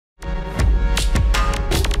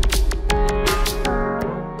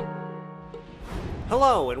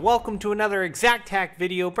Hello and welcome to another Xact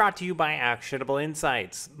video brought to you by Actionable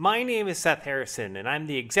Insights. My name is Seth Harrison and I'm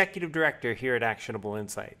the Executive Director here at Actionable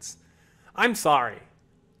Insights. I'm sorry,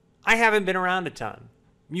 I haven't been around a ton.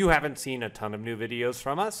 You haven't seen a ton of new videos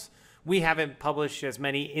from us. We haven't published as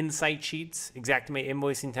many insight sheets, Xactimate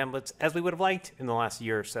invoicing templates as we would have liked in the last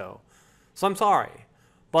year or so. So I'm sorry,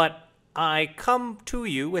 but I come to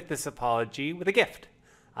you with this apology with a gift.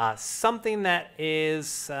 Something that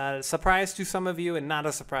is a surprise to some of you and not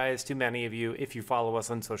a surprise to many of you if you follow us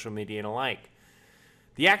on social media and alike.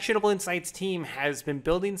 The Actionable Insights team has been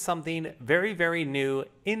building something very, very new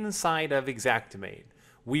inside of Xactimate.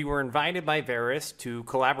 We were invited by Varus to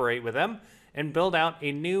collaborate with them and build out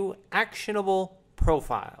a new actionable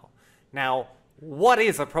profile. Now, what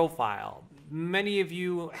is a profile? Many of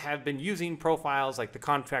you have been using profiles like the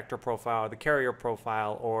contractor profile, the carrier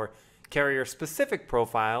profile, or carrier-specific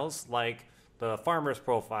profiles like the Farmers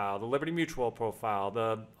profile, the Liberty Mutual profile,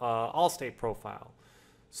 the Allstate profile.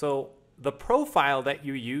 So the profile that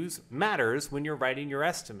you use matters when you're writing your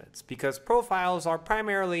estimates because profiles are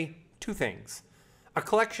primarily two things. A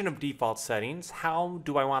collection of default settings, how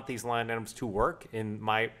do I want these line items to work when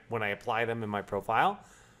I apply them in my profile,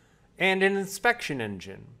 and an inspection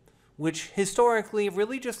engine, which historically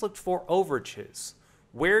really just looked for overages.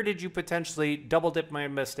 Where did you potentially double dip my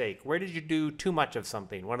mistake? Where did you do too much of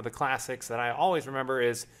something? One of the classics that I always remember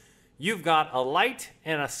is, you've got a light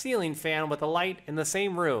and a ceiling fan with a light in the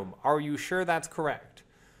same room. Are you sure that's correct?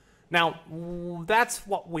 Now, that's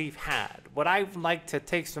what we've had. What I'd like to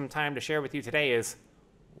take some time to share with you today is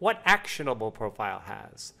what Actionable Profile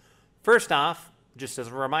has. First off, just as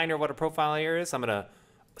a reminder what a profile here is, I'm going to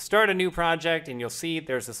start a new project and you'll see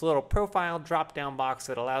there's this little profile drop-down box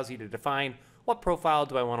that allows you to define what profile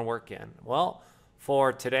do I want to work in? Well,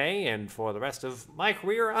 for today and for the rest of my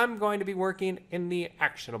career, I'm going to be working in the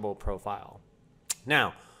actionable profile.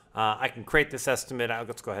 Now, I can create this estimate.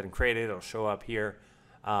 Let's go ahead and create it. It'll show up here.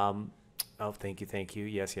 Oh, thank you.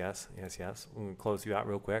 Yes. I'm going to close you out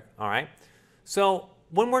real quick. All right. So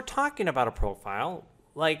when we're talking about a profile,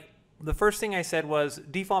 like the first thing I said was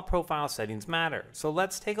default profile settings matter. So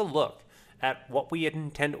let's take a look at what we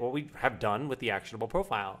have done with the actionable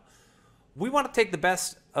profile. We want to take the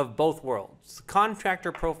best of both worlds. The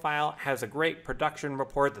contractor profile has a great production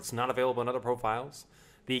report that's not available in other profiles.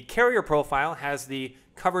 The carrier profile has the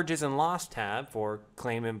coverages and loss tab for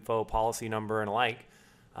claim info, policy number, and alike.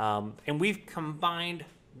 And we've combined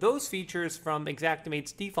those features from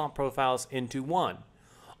Xactimate's default profiles into one.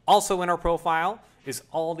 Also in our profile is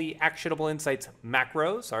all the Actionable Insights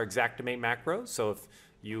macros, our Xactimate macros. So if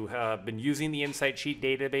you have been using the Insight Sheet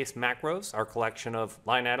database macros, our collection of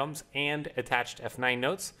line items and attached F9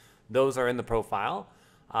 notes. Those are in the profile.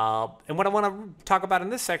 And what I want to talk about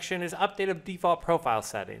in this section is update of default profile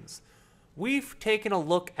settings. We've taken a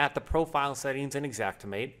look at the profile settings in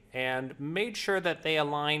Xactimate and made sure that they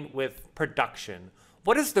align with production.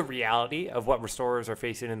 What is the reality of what restorers are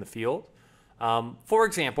facing in the field? For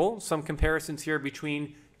example, some comparisons here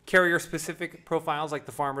between carrier-specific profiles like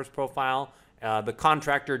the Farmers profile, the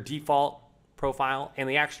contractor default profile, and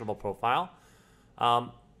the actionable profile.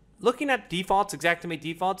 Looking at defaults, Xactimate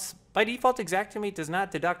defaults, by default, Xactimate does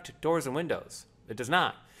not deduct doors and windows. It does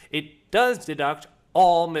not. It does deduct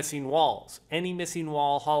all missing walls. Any missing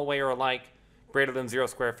wall, hallway, or alike greater than 0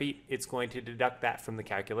 square feet, it's going to deduct that from the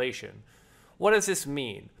calculation. What does this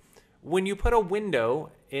mean? When you put a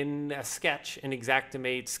window in a sketch in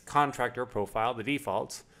Xactimate's contractor profile, the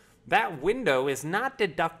defaults, that window is not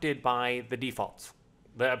deducted by the defaults.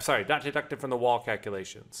 Not deducted from the wall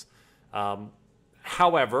calculations.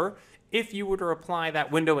 However, if you were to apply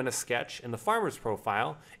that window in a sketch in the Farmer's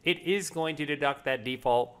profile, it is going to deduct that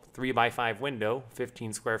default 3x5 window,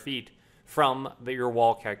 15 square feet, from your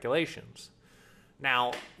wall calculations.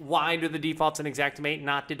 Now, why do the defaults in Xactimate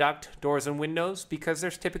not deduct doors and windows? Because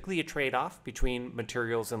there's typically a trade-off between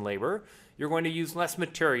materials and labor. You're going to use less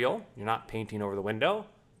material. You're not painting over the window,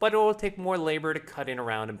 but it will take more labor to cut in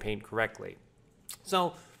around and paint correctly.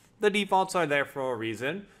 So the defaults are there for a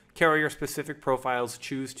reason. Carrier-specific profiles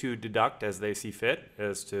choose to deduct as they see fit,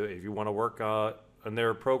 as to if you want to work in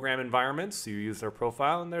their program environments, you use their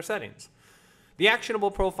profile and their settings. The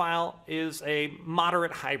actionable profile is a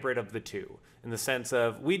moderate hybrid of the two, in the sense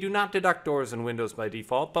of we do not deduct doors and windows by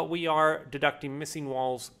default, but we are deducting missing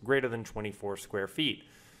walls greater than 24 square feet.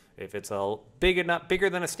 If it's bigger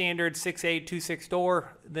than a standard 6A26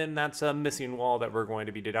 door, then that's a missing wall that we're going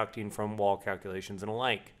to be deducting from wall calculations and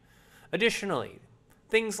alike. Additionally,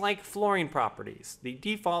 things like flooring properties. The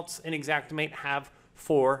defaults in Xactimate have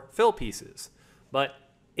 4 fill pieces, but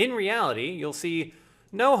in reality, you'll see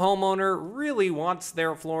No homeowner really wants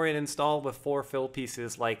their flooring installed with 4 fill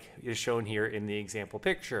pieces like is shown here in the example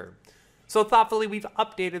picture. So thoughtfully, we've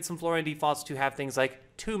updated some flooring defaults to have things like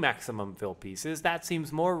 2 maximum fill pieces. That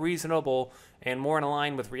seems more reasonable and more in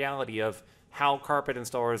line with reality of how carpet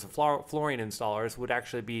installers and flooring installers would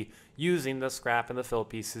actually be using the scrap and the fill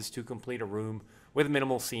pieces to complete a room with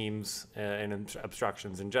minimal seams and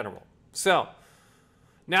obstructions in general. So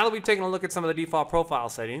now that we've taken a look at some of the default profile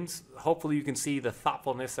settings, hopefully you can see the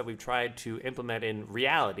thoughtfulness that we've tried to implement in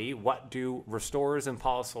reality. What do restorers and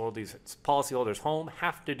policyholders home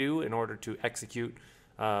have to do in order to execute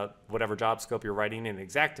whatever job scope you're writing in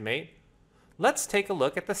Xactimate? Let's take a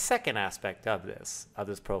look at the second aspect of this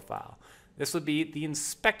profile. This would be the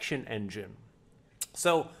inspection engine.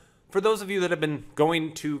 So for those of you that have been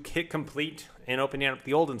going to hit complete and opening up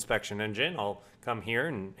the old inspection engine, I'll come here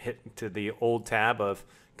and hit to the old tab of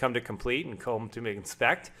come to complete and come to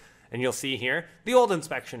inspect, and you'll see here the old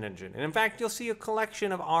inspection engine. And in fact, you'll see a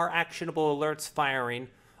collection of our actionable alerts firing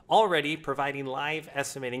already, providing live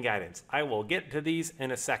estimating guidance. I will get to these in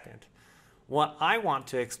a second. What I want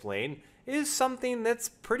to explain is something that's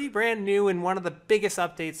pretty brand new and one of the biggest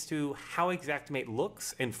updates to how Xactimate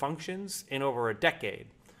looks and functions in over a decade.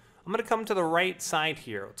 I'm going to come to the right side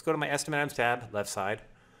here. Let's go to my estimate items tab, left side.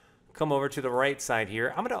 Come over to the right side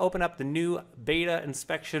here. I'm going to open up the new beta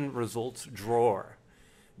inspection results drawer.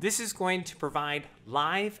 This is going to provide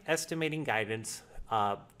live estimating guidance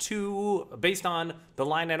based on the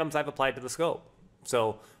line items I've applied to the scope.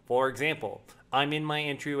 So for example, I'm in my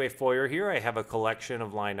entryway foyer here. I have a collection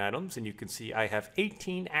of line items, and you can see I have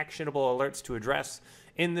 18 actionable alerts to address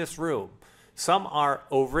in this room. Some are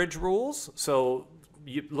overage rules, so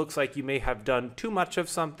it looks like you may have done too much of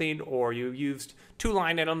something, or you used 2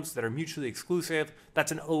 line items that are mutually exclusive.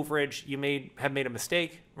 That's an overage. You may have made a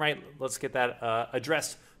mistake, right? Let's get that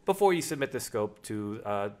addressed before you submit the scope to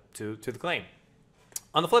the claim.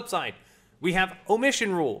 On the flip side, we have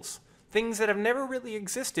omission rules, things that have never really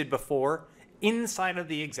existed before inside of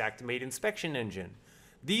the Xactimate inspection engine.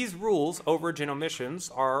 These rules, overage and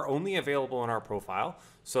omissions, are only available in our profile.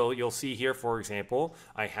 So you'll see here, for example,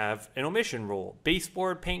 I have an omission rule.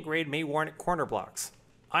 Baseboard paint grade may warrant corner blocks.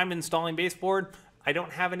 I'm installing baseboard. I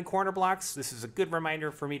don't have any corner blocks. This is a good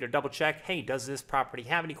reminder for me to double check, hey, does this property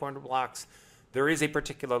have any corner blocks? There is a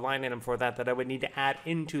particular line item for that I would need to add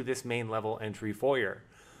into this main level entry foyer.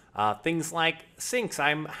 Things like sinks.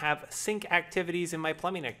 I have sink activities in my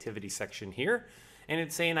plumbing activity section here, and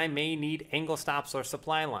it's saying I may need angle stops or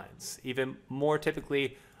supply lines. Even more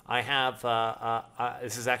typically, I have,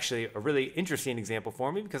 this is actually a really interesting example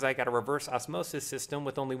for me because I got a reverse osmosis system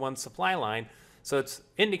with only 1 supply line. So it's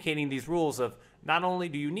indicating these rules of not only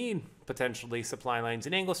do you need potentially supply lines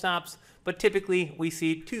and angle stops, but typically we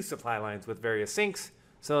see 2 supply lines with various sinks.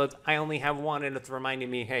 So I only have 1, and it's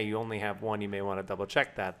reminding me, hey, you only have 1. You may want to double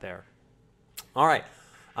check that there. All right.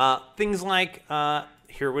 Things like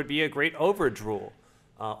here would be a great overage rule.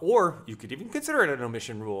 Or you could even consider it an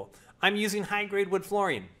omission rule. I'm using high-grade wood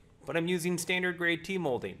flooring, but I'm using standard grade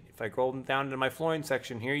T-molding. If I go down into my flooring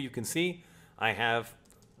section here, you can see I have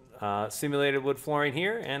simulated wood flooring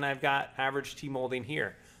here, and I've got average T-molding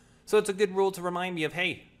here. So it's a good rule to remind me of,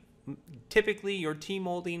 hey, typically your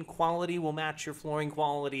T-molding quality will match your flooring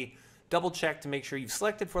quality. Double check to make sure you've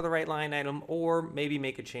selected for the right line item, or maybe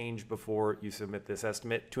make a change before you submit this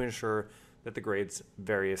estimate to ensure that the grades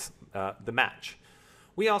the match.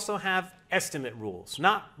 We also have estimate rules,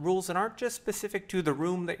 not rules that aren't just specific to the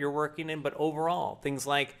room that you're working in, but overall. Things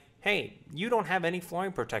like, hey, you don't have any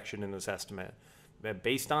flooring protection in this estimate.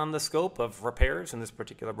 Based on the scope of repairs, in this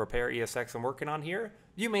particular repair ESX I'm working on here,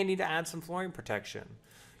 you may need to add some flooring protection.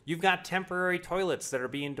 You've got temporary toilets that are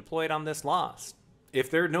being deployed on this loft.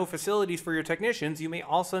 If there are no facilities for your technicians, you may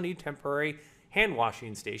also need temporary hand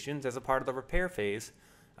washing stations as a part of the repair phase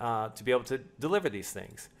to be able to deliver these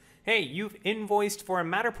things. Hey, you've invoiced for a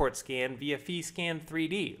Matterport scan via FeeScan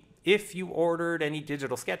 3D. If you ordered any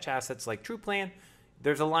digital sketch assets like TruePlan,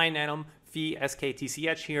 there's a line item, fee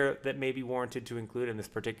SKTCH here, that may be warranted to include in this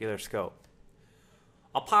particular scope.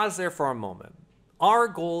 I'll pause there for a moment. Our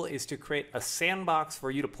goal is to create a sandbox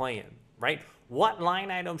for you to play in, right? What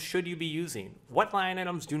line items should you be using? What line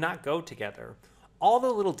items do not go together? All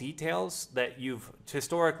the little details that you've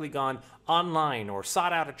historically gone online or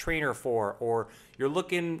sought out a trainer for, or you're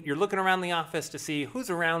looking around the office to see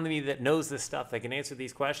who's around me that knows this stuff that can answer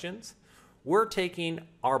these questions. We're taking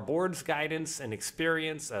our board's guidance and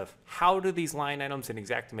experience of how do these line items in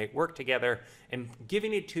Xactimate work together and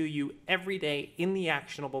giving it to you every day in the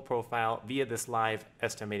actionable profile via this live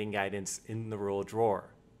estimating guidance in the rule drawer.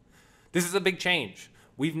 This is a big change.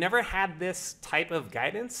 We've never had this type of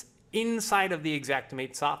guidance inside of the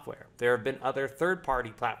Xactimate software. There have been other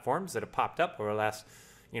third-party platforms that have popped up over the last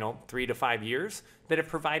 3 to 5 years that have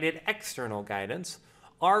provided external guidance.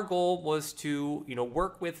 Our goal was to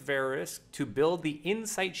work with Verisk to build the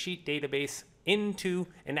insight sheet database into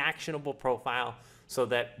an actionable profile so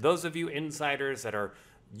that those of you insiders that are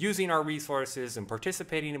using our resources and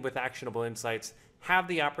participating with actionable insights have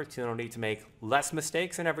the opportunity to make less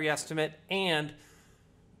mistakes in every estimate and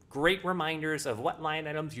great reminders of what line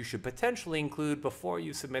items you should potentially include before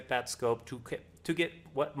you submit that scope to get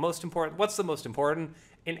what's the most important,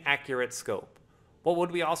 an accurate scope. What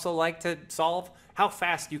would we also like to solve? How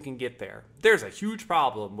fast you can get there. There's a huge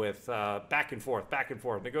problem with back and forth,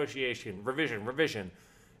 negotiation, revision.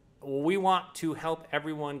 We want to help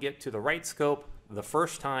everyone get to the right scope the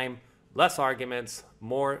first time, less arguments,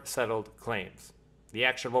 more settled claims. The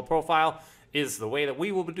actionable profile is the way that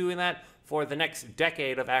we will be doing that for the next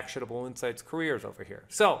decade of Actionable Insights careers over here.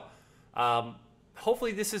 So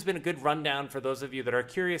hopefully this has been a good rundown for those of you that are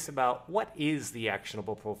curious about what is the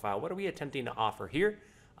actionable profile, what are we attempting to offer here,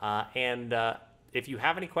 and if you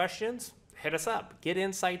have any questions, hit us up,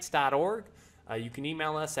 getinsights.org. You can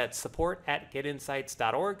email us at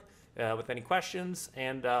support@getinsights.org with any questions,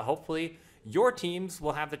 and hopefully your teams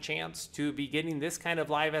will have the chance to be getting this kind of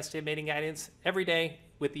live estimating guidance every day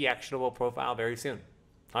with the actionable profile very soon.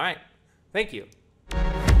 All right, thank you.